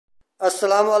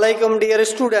Assalamu alaikum dear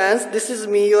students, this is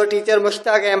me your teacher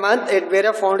Mushtaq Ahmad at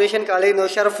Vera Foundation College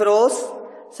Naushad Feroz,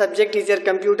 subject teacher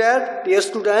computer. Dear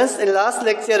students, in last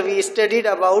lecture we studied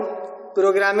about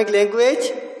programming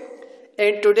language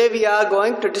and today we are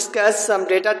going to discuss some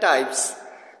data types.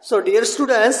 So dear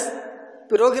students,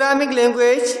 programming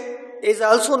language is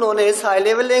also known as high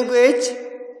level language.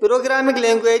 Programming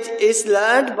language is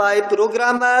learned by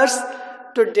programmers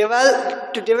to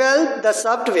develop the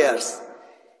softwares.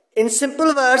 In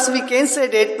simple words, we can say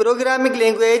that programming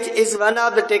language is one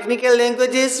of the technical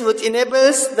languages which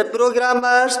enables the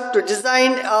programmers to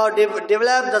design or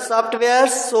develop the software.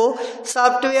 So,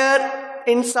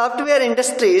 in software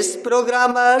industries,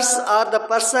 programmers are the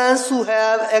persons who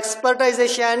have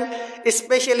expertization,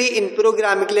 especially in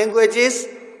programming languages.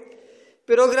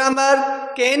 Programmer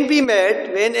can be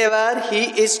made whenever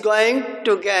he is going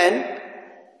to gain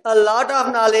a lot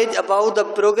of knowledge about the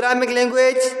programming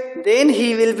language, then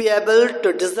he will be able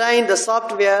to design the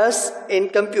softwares in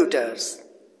computers.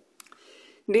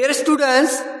 Dear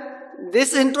students,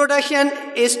 this introduction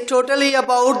is totally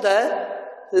about the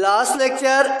last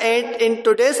lecture, and in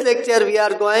today's lecture we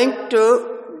are going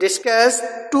to discuss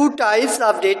two types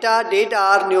of data. Data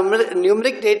are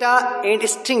numeric data and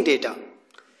string data.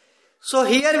 So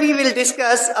here we will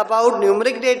discuss about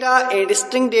numeric data and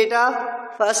string data.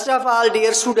 First of all,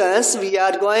 dear students, we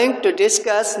are going to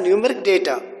discuss numeric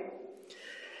data.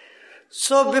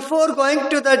 So before going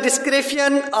to the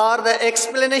description or the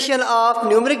explanation of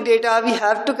numeric data, we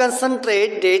have to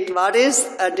concentrate that what is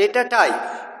a data type.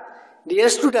 Dear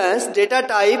students, data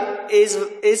type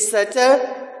is such a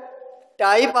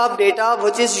type of data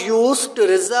which is used to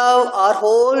reserve or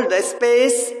hold the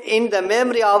space in the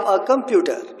memory of a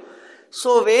computer.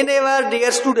 So whenever,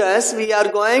 dear students, we are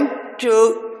going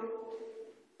to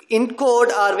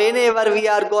encode or whenever we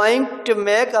are going to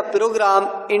make a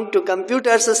program into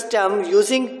computer system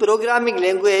using programming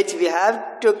language, we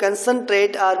have to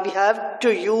concentrate or we have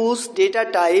to use data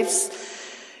types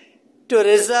to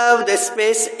reserve the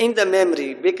space in the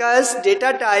memory, because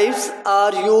data types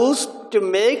are used to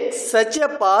make such a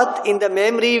path in the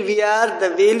memory where the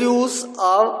values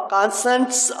of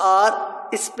constants are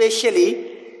especially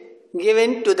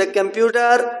given to the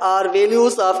computer or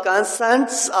values of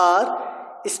constants are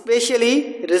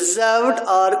especially reserved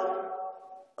or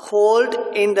hold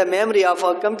in the memory of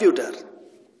a computer.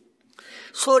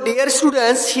 So dear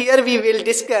students, here we will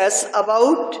discuss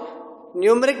about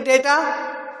numeric data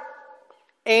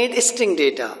and string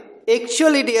data.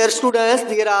 Actually, dear students,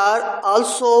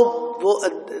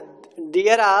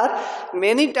 there are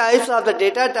many types of the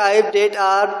data type that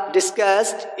are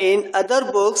discussed in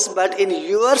other books, but in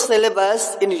your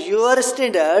syllabus, in your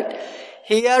standard,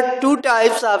 here two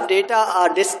types of data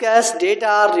are discussed. Data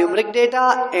are numeric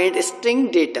data and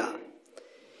string data.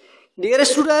 Dear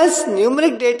students,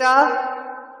 numeric data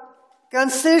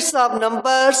consists of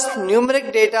numbers.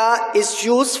 Numeric data is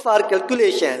used for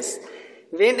calculations.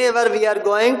 Whenever we are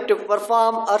going to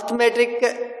perform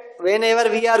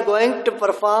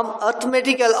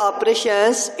arithmetical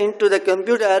operations into the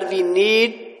computer, we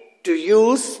need to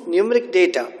use numeric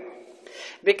data.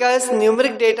 Because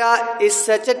numeric data is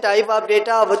such a type of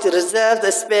data which reserves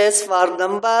the space for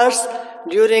numbers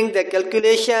during the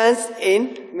calculations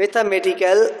in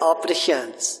mathematical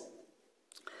operations.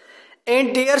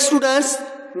 And dear students,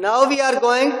 now we are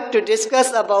going to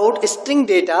discuss about string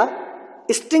data.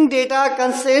 String data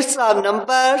consists of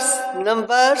numbers,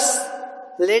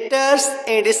 letters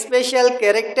and special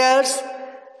characters,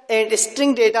 and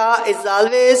string data is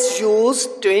always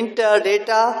used to enter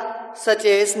data such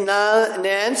as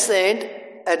names and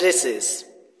addresses.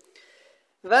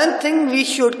 One thing we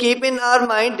should keep in our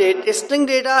mind that string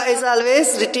data is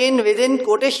always written within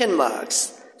quotation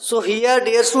marks. So here,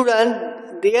 dear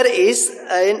student, there is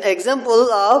an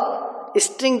example of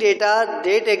string data.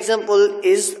 That example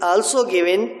is also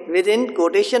given within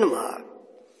quotation mark.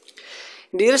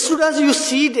 Dear students, you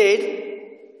see that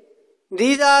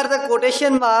these are the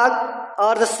quotation mark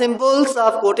or the symbols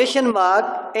of quotation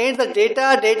mark, and the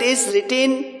data that is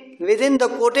written within the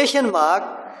quotation mark,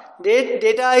 that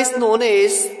data is known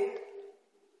as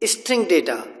string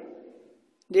data.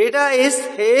 Data is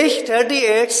hash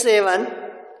 38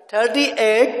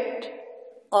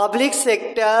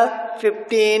 sector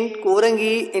 15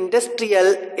 Korangi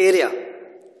industrial area.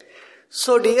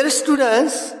 So dear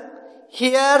students,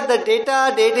 here the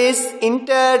data that is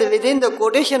entered within the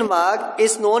quotation mark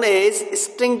is known as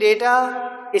string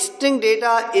data. String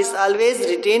data is always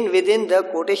written within the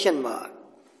quotation mark.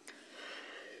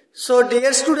 So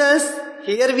dear students,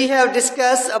 here we have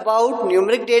discussed about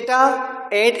numeric data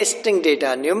and string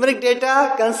data. Numeric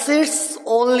data consists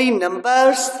only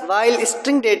numbers, while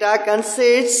string data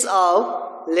consists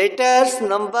of letters,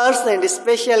 numbers and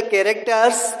special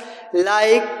characters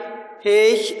like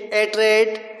hash,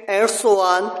 and so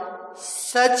on.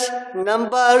 Such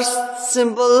numbers,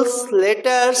 symbols,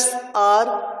 letters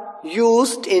are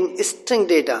used in string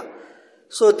data.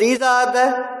 So these are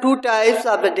the two types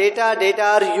of the data. Data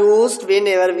are used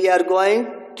whenever we are going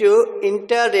to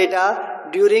enter data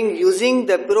during using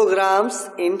the programs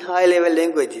in high level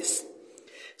languages.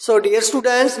 So dear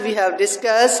students, we have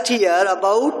discussed here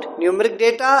about numeric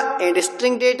data and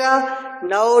string data.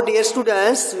 Now dear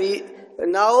students, I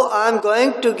am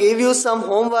going to give you some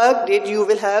homework that you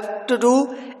will have to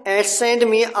do and send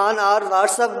me on our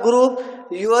WhatsApp group.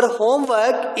 Your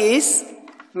homework is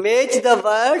match the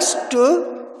words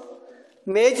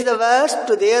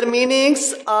to their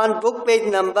meanings on book page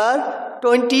number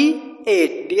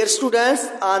 28. Dear students,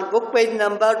 on book page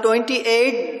number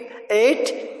 28,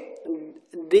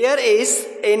 there is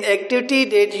an activity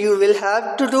that you will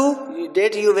have to do,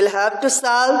 that you will have to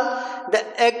solve. The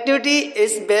activity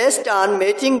is based on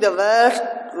matching the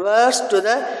words to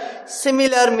the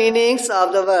similar meanings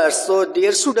of the words. So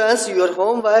dear students, your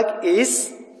homework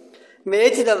is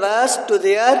match the words to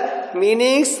their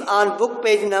meanings on book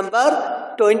page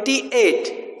number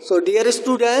 28. So dear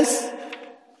students,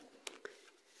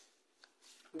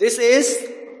 this is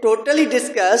totally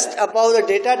discussed about the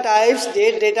data types.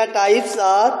 Data types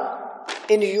are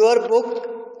in your book.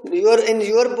 In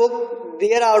your book,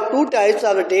 there are two types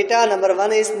of data. Number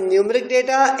one is numeric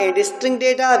data and string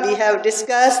data. We have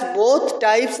discussed both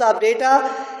types of data,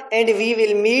 and we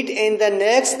will meet in the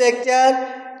next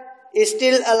lecture.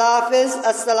 Still Allah Hafiz.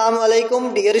 Assalamu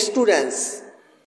alaikum, dear students.